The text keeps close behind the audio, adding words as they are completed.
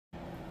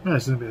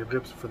This is going to be the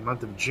episode for the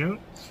month of June.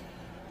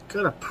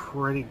 Got a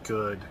pretty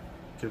good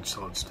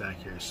solid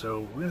stack here. So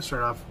we're going to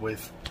start off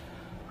with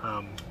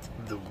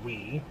the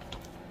Wii.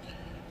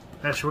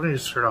 Actually, we're going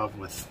to start off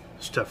with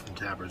stuff from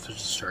Tabbers.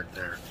 Let's just start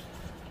there.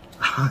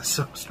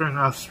 So starting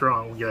off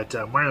strong, we got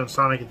Mario and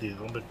Sonic at the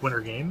Olympic Winter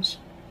Games.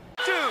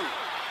 2, 1,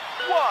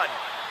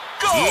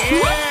 go!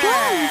 Yeah! Let's go!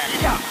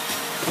 Yeah!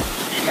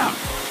 Yeah!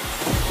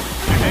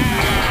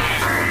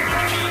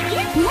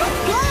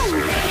 Let's go!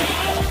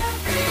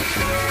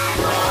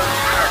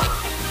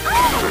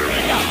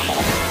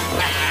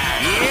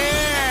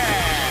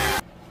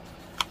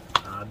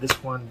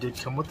 This one did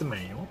come with the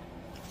manual.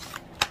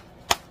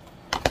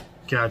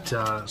 Got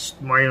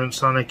Mario and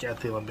Sonic at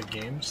the Olympic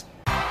Games.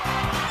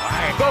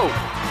 Alright, go!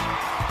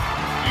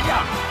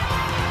 Yeah!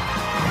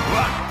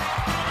 What?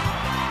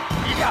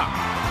 Yeah!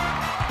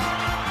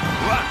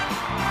 What?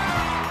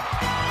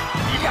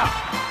 Yeah!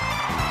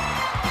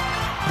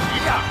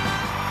 Yeah!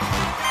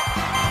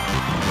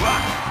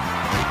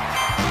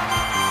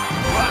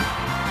 What?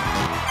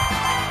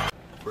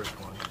 First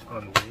one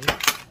on the Wii.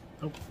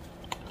 Oh,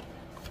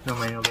 no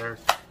manual there.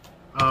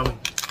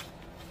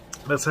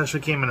 This actually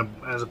came in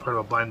as a part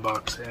of a blind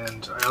box,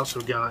 and I also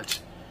got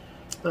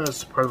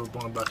as part of a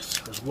blind box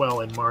as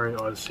well in Mario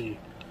Odyssey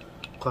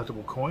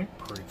collectible coin.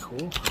 Pretty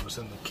cool. It was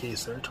in the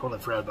case there. Totally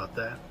forgot about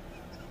that.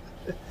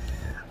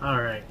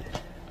 Alright.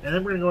 And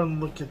then we're going to go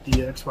and look at the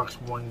Xbox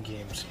One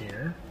games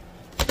here.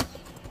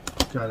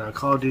 Got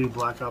Call of Duty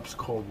Black Ops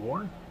Cold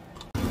War.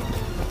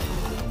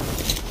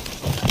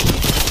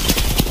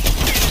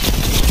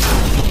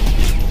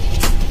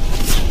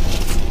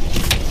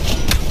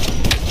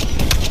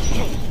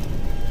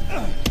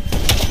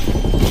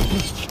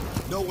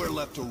 Nowhere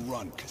left to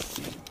run,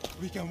 Casino.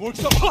 We can work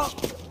so hard!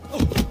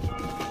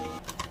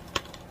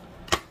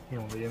 You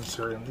know, the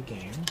insert in the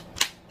game.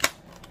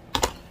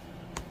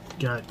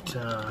 Got,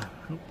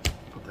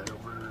 put that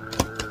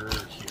over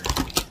here.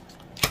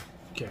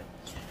 Okay.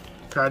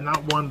 Got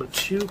not one, but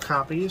 2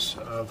 copies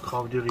of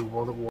Call of Duty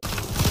World at War.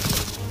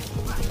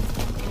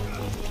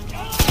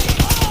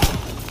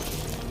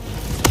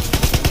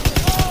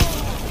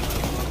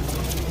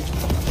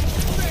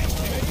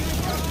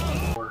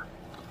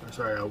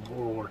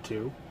 World War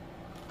II.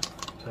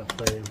 So I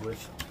played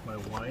with my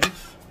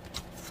wife.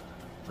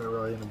 We're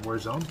really in the war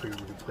zone. Figured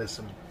we could play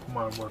some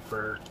Modern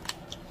Warfare.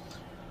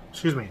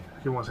 Excuse me, I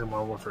didn't want to say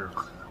Modern Warfare.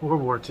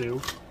 World War II.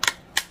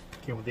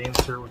 Came with the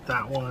insert with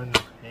that one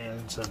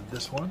and instead of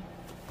this one.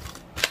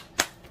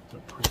 So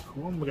pretty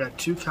cool. We got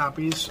 2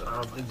 copies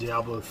of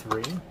Diablo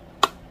 3.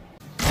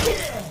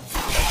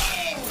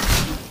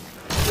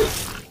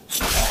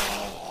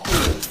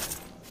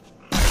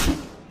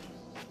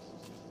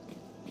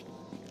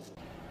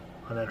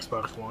 On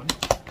Xbox One.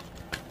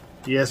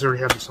 Yes, I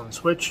already have this on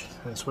Switch,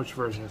 and the Switch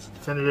version is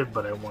definitive,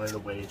 but I wanted a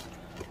way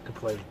to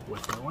play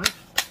with my wife.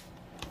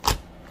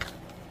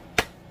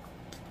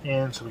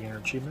 And so we get our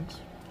achievements.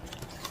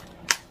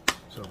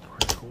 So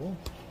pretty cool.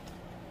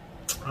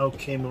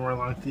 Okay, moving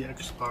along to the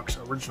Xbox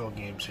original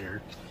games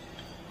here.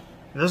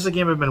 And this is a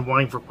game I've been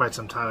wanting for quite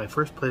some time. I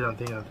first played on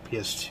the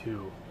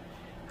PS2,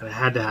 and I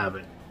had to have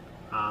it.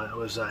 It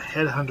was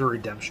Headhunter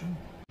Redemption.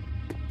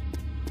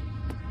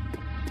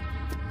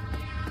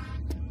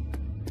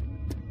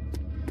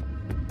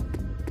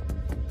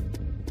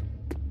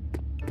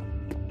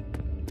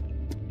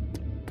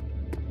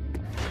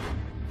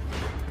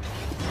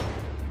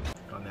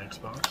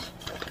 Xbox.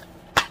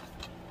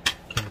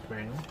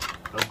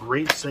 A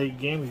great save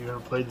game. If you've ever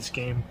played this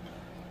game,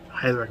 I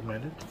highly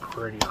recommend it.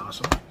 Pretty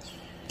awesome.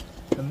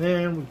 And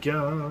then we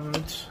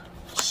got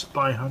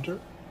Spy Hunter.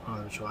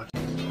 Which you'll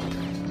actually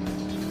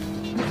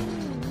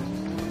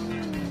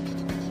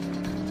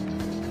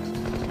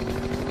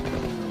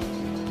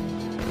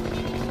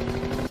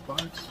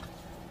Xbox.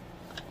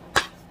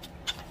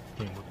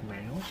 Game with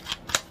manual.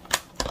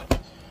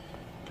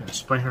 Got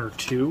Spy Hunter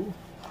 2.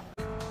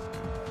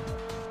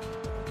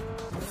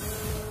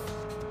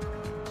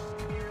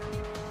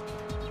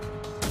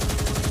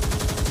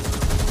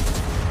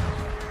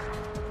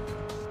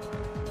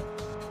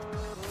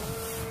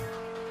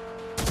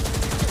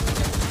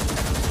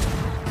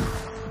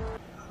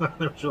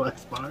 There's your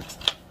Xbox.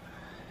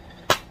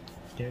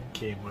 Again,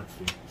 came with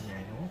the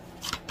manual.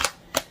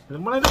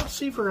 And what I don't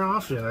see very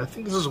often, I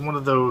think this is one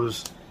of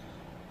those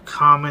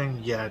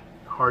common yet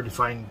harder to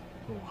find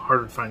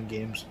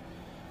games.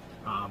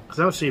 Because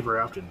I don't see it very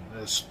often.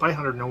 Spy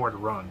Hunter Nowhere to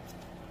Run.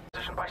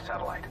 Position by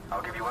satellite.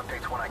 I'll give you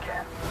updates when I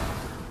can.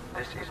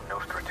 This is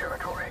Nostra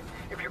territory.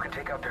 If you can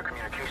take out their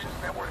communications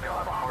network, they'll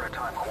have a harder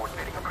time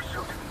coordinating a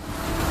pursuit.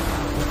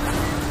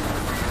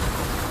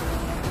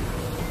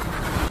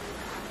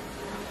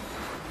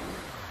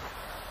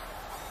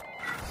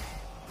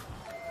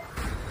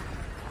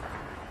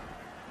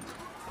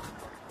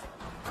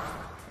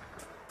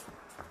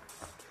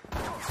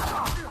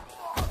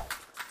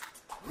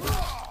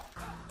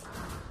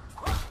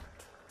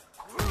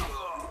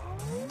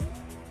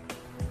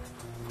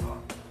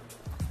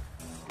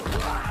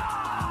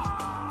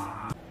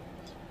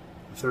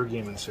 Third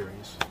game in the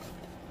series.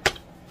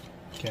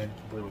 Again,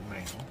 complete with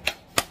manual.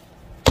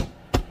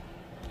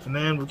 And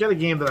then we've got a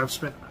game that I've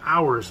spent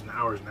hours and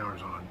hours and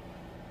hours on,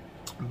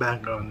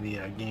 back on the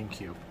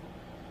GameCube.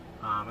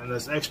 And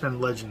that's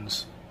X-Men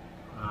Legends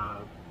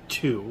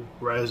 2,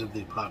 Rise of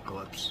the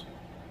Apocalypse.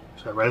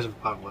 Sorry, Rise of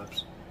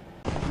Apocalypse.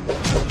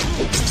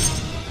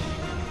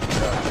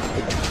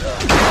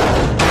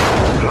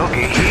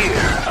 Looky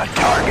here, a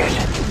target.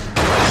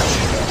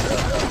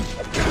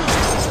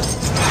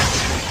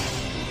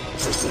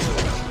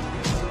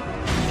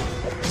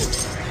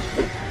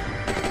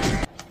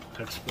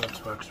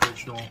 Xbox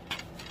original.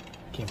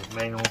 Came with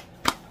manual.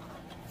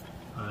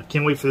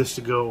 Can't wait for this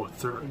to go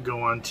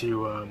on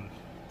to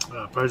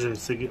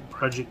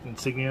Project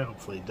Insignia.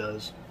 Hopefully it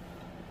does.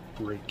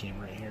 Great game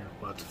right here.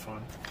 Lots of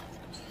fun.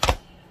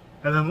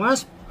 And then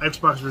last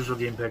Xbox original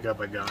game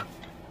pickup I got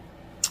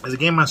is a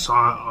game I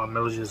saw on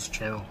Metal Gear's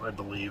channel, I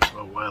believe,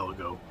 a while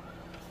ago.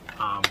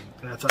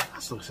 And I thought,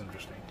 this looks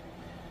interesting.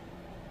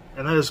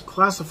 And that is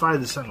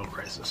Classified: The Sentinel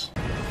Crisis.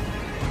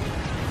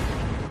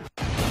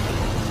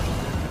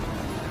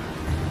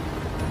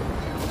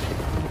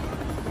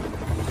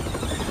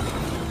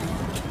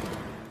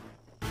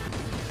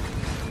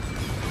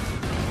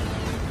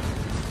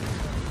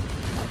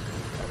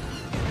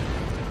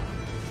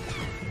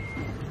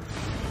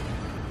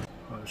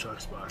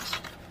 Xbox.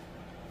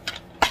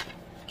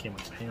 Came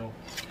with manual.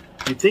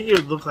 You'd think it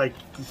would look like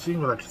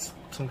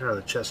some kind of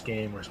a chess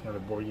game or some kind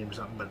of board game or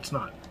something, but it's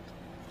not.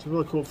 It's a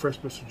really cool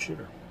first-person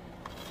shooter.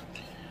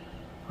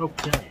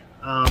 Okay,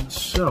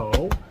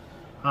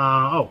 oh,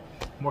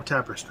 more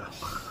Tapper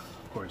stuff,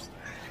 of course.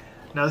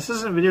 Now this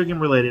isn't video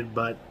game related,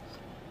 but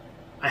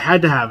I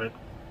had to have it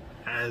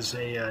as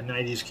a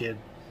 90s kid,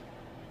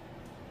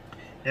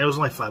 and it was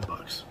only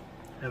 $5,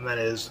 and that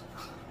is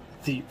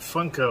the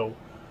Funko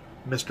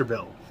Mr.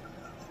 Bill.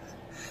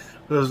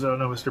 For those who don't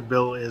know, Mr.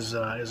 Bill is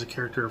a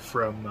character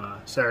from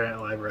Saturday Night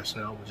Live or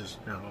SNL, which is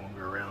no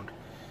longer around.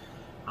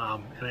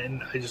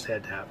 And I just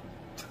had to have him.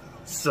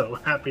 So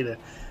happy to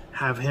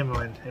have him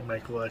in my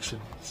collection.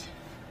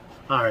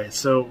 Alright,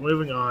 so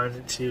moving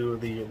on to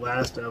the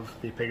last of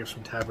the pickups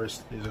from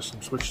Tappers. These are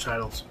some Switch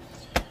titles.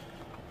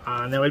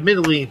 Now,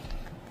 admittedly,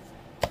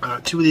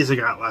 2 of these I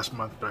got last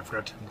month, but I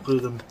forgot to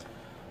include them.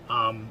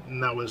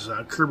 And that was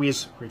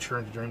Kirby's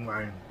Return to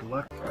Dreamland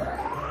Deluxe.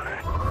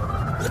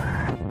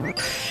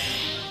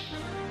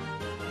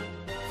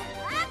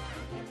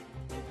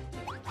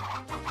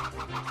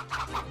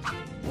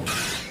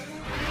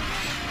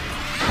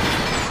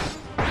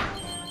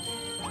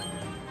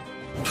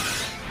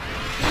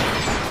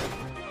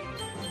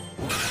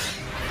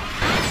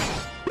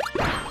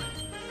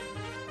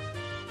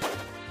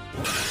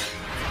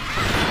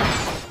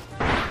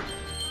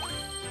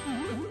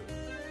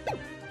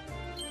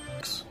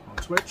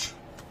 Switch.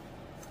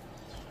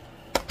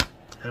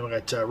 And we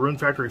got Rune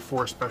Factory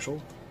 4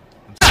 Special.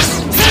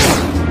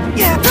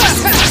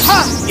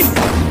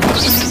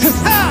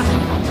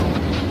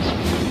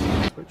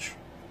 Switch.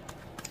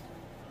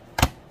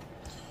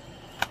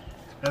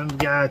 And we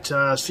got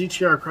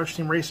CTR Crush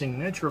Team Racing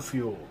Nitro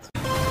Fueled.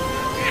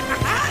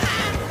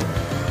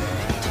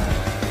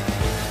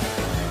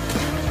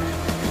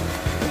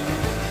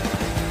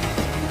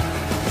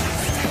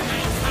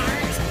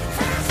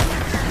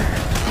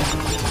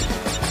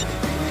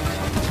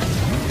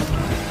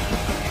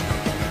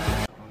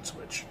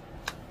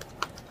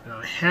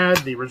 Had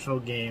the original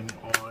game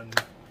on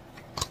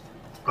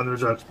the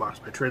original Xbox,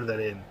 but I traded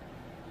that in,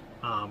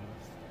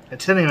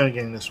 intending on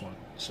getting this one,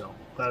 so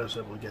glad I was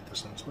able to get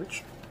this on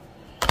Switch.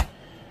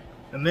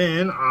 And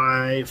then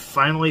I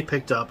finally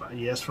picked up,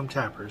 yes, from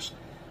Tappers,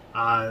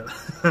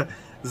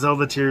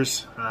 Zelda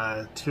Tears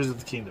of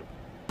the Kingdom.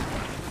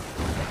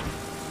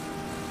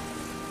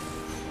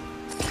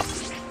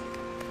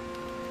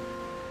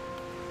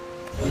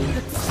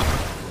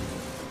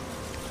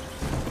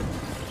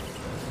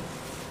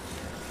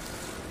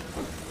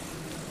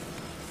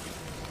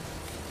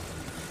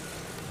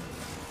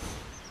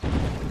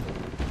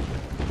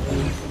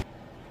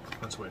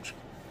 Switch.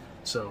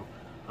 So,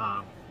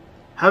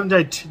 haven't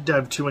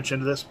dived too much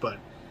into this, but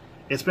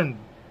it's been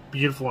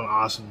beautiful and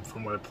awesome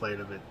from what I played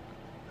of it.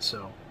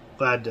 So,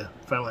 glad to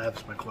finally have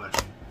this in my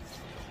collection.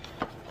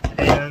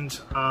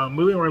 And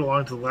moving right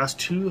along to the last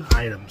 2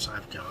 items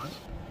I've got.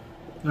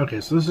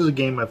 Okay, so this is a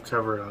game I've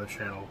covered on the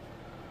channel,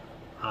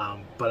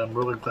 but I'm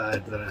really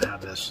glad that I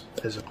have this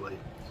physically.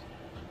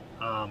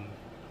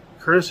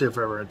 Courtesy of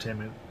Forever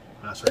Entertainment,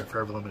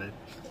 Forever Limited.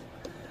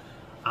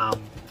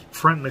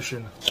 Front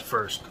Mission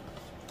First.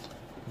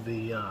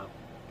 The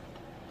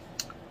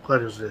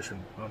Collector's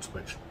Edition on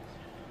Switch.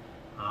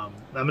 I'm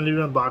going to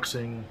do an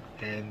unboxing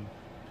and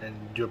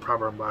do a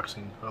proper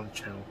unboxing on the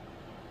channel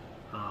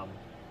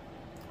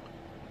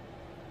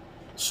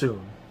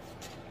soon.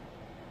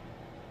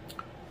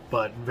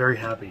 But I'm very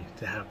happy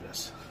to have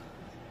this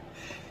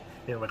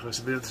in my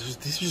collection. These are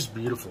just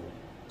beautiful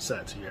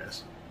sets, you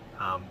guys.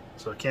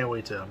 So I can't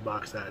wait to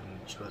unbox that and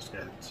show this to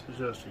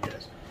you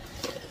guys.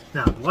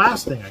 Now, the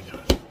last thing I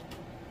got.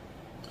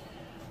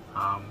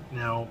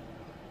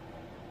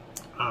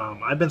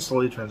 I've been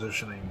slowly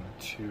transitioning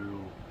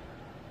to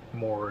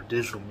more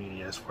digital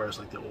media as far as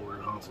like the older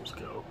consoles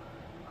go.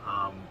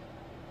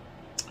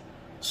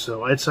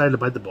 So I decided to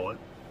bite the bullet.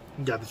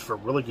 Got this for a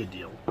really good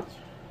deal.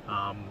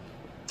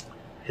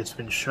 It's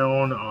been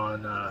shown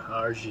on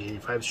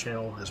RG85's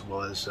channel, as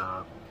well as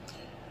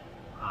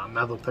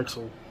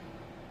Pixel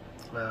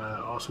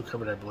also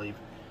covered, I believe.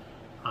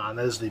 That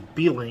is the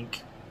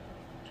B-Link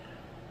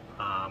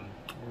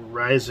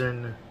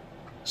Ryzen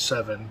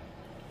 7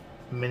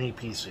 mini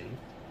PC.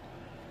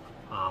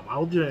 I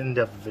will do an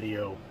in-depth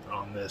video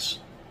on this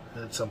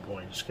at some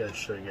point, just to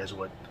show you guys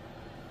what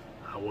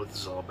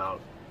this is all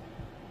about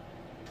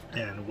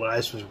and what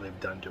I specifically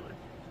have done to it.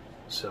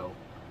 So,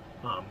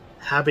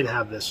 happy to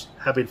have this.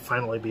 Happy to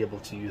finally be able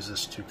to use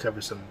this to cover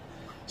some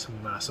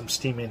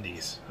Steam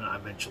indies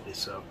eventually.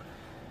 So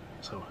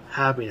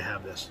happy to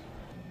have this.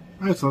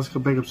 All right, so let's go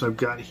pickups I've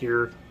got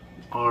here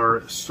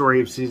are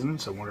Story of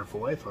Seasons: A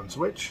Wonderful Life on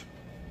Switch.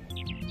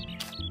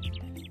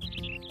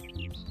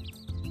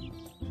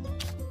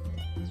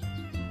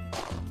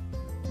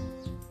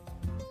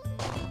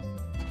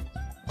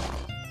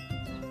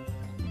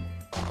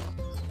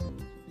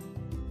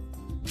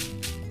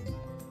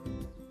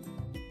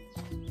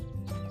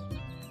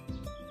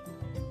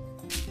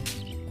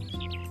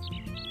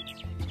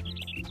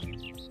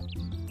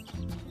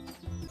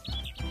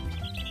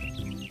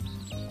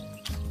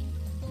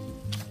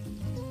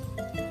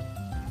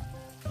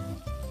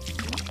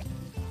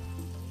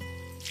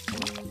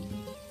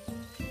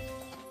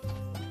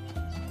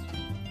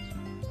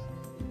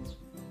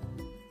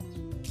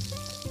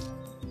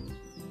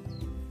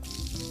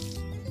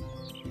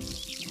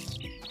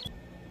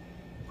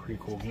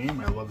 Pretty cool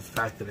game. I love the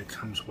fact that it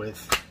comes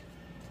with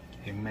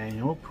a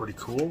manual. Pretty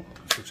cool.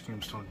 Switch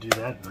games don't do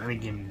that. Any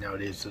game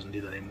nowadays doesn't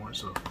do that anymore.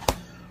 So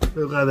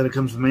really glad that it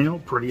comes with a manual.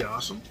 Pretty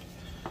awesome.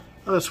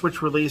 Another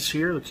Switch release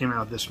here that came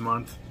out this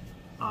month.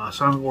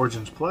 Sonic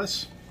Origins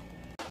Plus.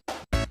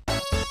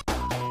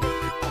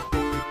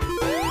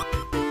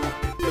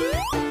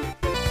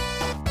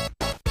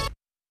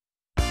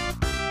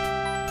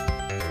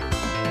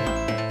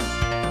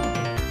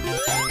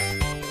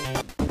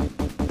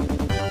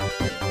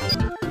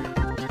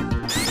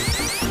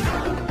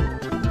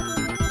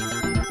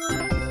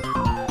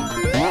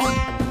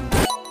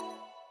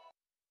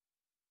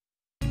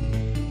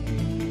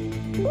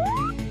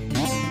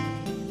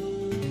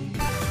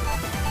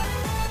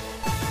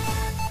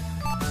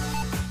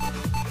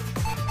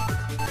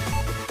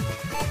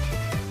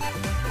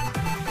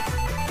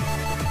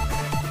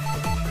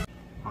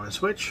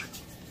 Switch.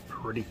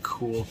 Pretty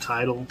cool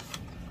title.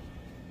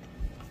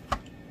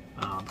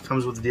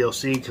 Comes with the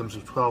DLC, comes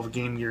with 12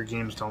 Game Gear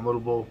games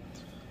downloadable,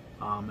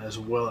 as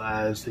well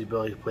as the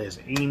ability to play as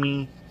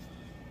Amy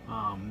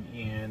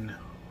in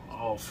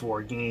all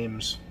 4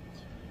 games.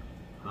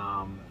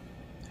 And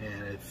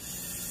I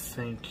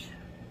think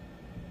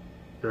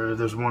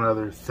there's one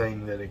other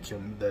thing that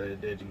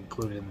it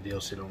included in the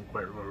DLC. I don't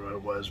quite remember what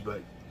it was, but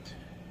it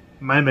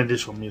might have been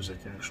additional music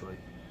actually.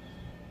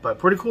 But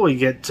pretty cool. You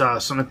get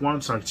Sonic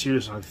 1, Sonic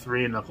 2, Sonic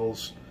 3, and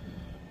Knuckles,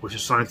 which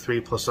is Sonic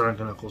 3 plus Sonic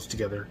and Knuckles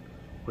together,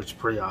 which is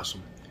pretty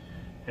awesome.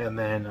 And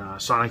then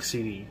Sonic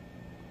CD,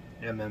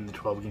 and then the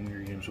 12 Game Gear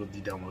games with the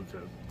download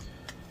code.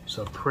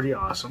 So pretty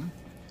awesome.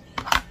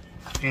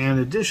 And in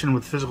addition,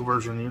 with the physical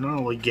version, you not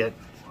only get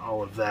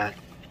all of that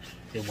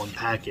in one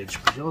package,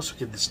 but you also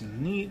get this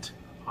neat,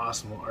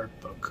 awesome little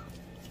art book.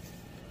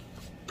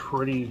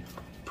 Pretty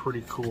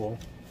cool.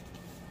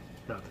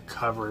 Got the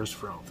covers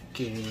for all the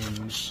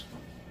games.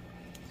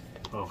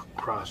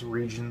 Across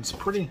regions.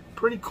 Pretty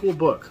cool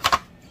book.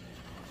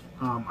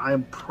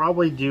 I'll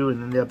probably do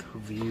an in-depth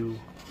review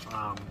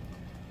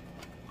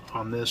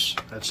on this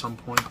at some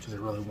point because I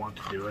really want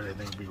to do it. I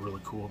think it'd be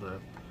really cool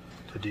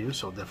to do,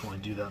 so I'll definitely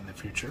do that in the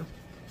future.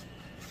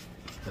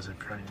 As I'm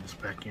trying this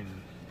back in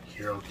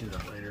here, I'll do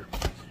that later.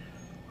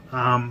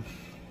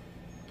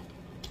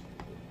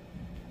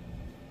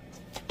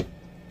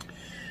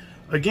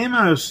 A game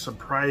I was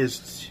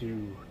surprised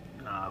to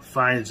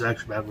find is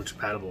actually backwards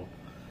compatible.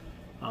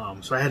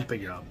 So I had to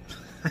pick it up.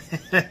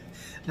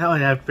 Now I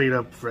have to pick it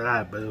up for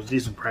that, but it was a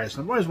decent price.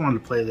 I've always wanted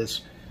to play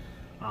this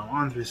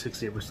on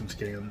 360 ever since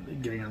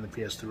getting on the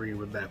PS3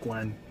 way back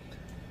when.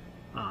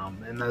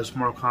 And that is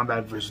Mortal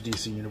Kombat vs.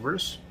 DC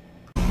Universe.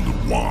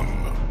 One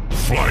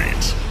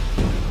fight.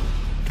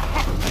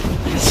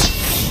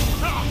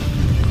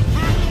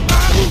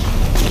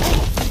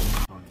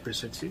 On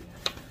 360.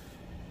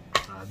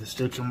 This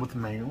did come with a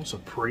manual, so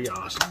pretty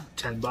awesome.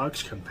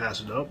 $10, couldn't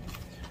pass it up.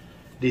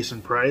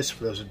 Decent price.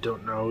 For those that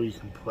don't know, you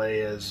can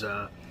play as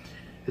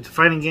it's a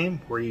fighting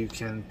game where you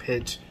can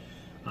pit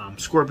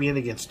Scorpion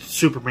against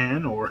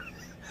Superman or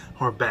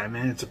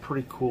Batman. It's a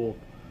pretty cool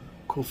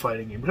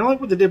fighting game. But I like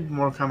what they did with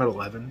Mortal Kombat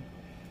 11,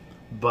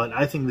 but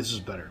I think this is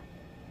better,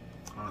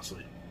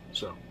 honestly.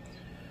 So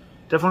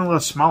definitely a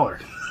lot smaller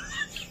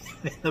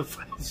in the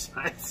final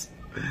size.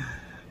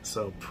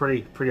 So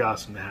pretty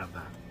awesome to have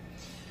that.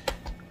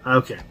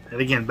 Okay,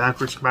 and again,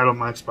 backwards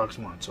compatible on Xbox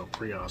One, so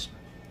pretty awesome.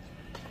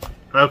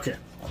 Okay,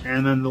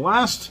 and then the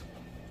last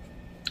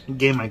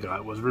game I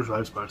got was a virtual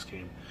Xbox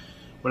game,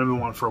 what I've been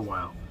wanting for a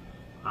while.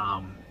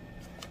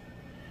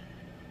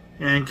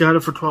 And got it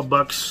for 12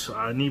 bucks.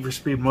 Need for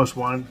Speed Most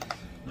Wanted.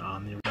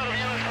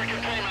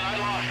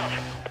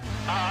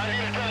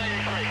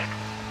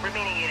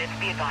 Remaining units,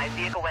 be advised,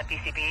 vehicle went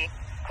PCP.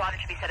 Quad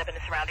should be set up in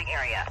the surrounding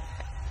area.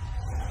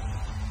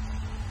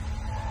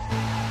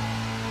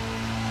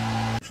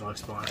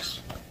 Xbox.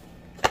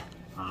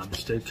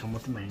 This did come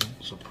with the main,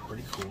 so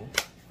pretty cool.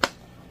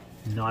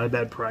 Not a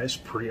bad price,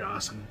 pretty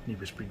awesome Need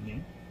for Speed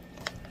game.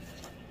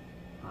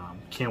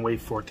 Can't wait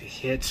for it to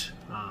hit.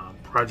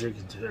 Project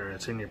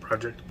Insignia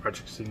Project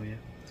Insignia.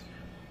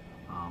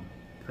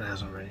 If it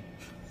hasn't already.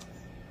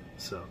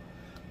 So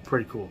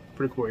pretty cool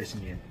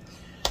racing game.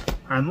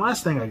 And the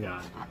last thing I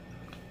got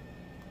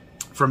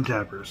from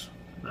Tappers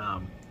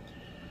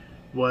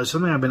was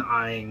something I've been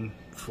eyeing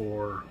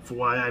for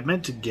why I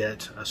meant to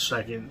get a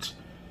second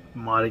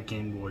modded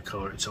Game Boy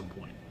Color at some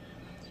point.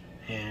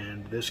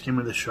 And this came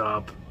to the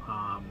shop,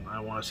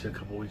 I want to say a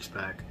couple weeks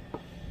back,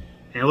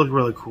 and it looked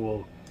really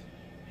cool.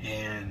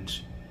 And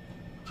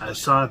I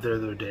saw it there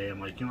the other day.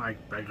 I'm like, you know, I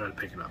gotta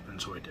pick it up, and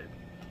so I did.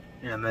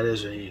 And that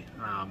is a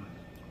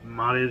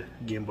modded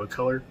Game Boy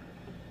Color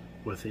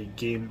with a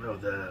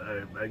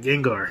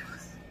Gengar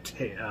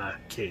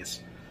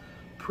case.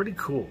 Pretty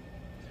cool.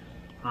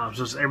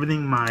 So it's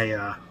everything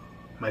my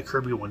my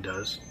Kirby one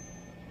does.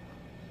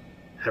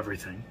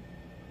 Everything.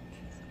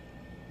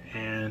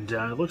 And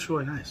it looks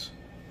really nice.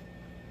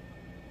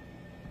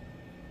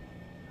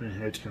 And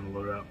here it's going to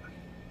load up.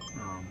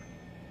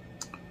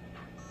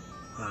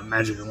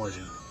 Magic and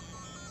Legend.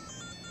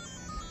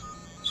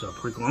 So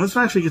pretty cool. And this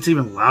actually gets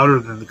even louder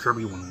than the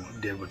Kirby one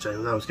did, which I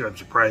thought was kind of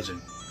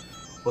surprising.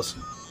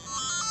 Listen.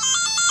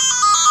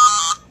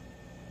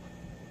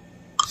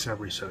 It's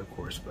not reset, of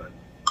course, but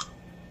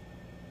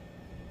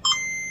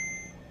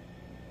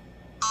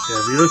yeah,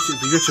 if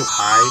you get too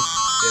high,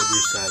 it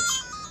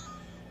resets.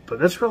 But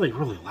that's really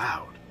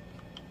loud.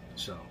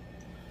 So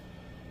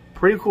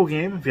pretty cool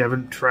game. If you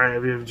haven't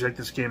checked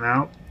this game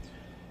out,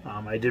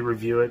 I did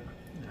review it.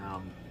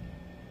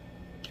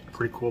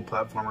 Pretty cool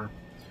platformer,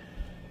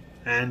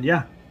 and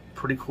yeah,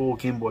 pretty cool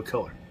Game Boy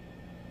Color.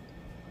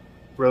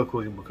 Real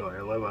cool Game Boy Color.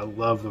 I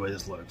love the way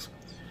this looks.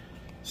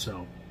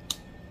 So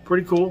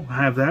pretty cool. I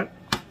have that,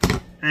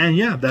 and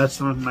yeah, that's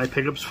some of my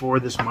pickups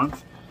for this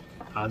month,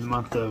 the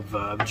month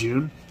of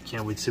June.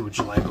 Can't wait to see what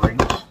July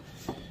brings.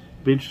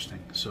 Be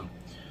interesting. So,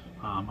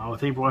 I will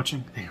thank you for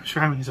watching. Thank you for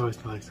subscribing. As always,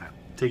 until next time,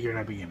 take care and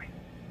happy gaming.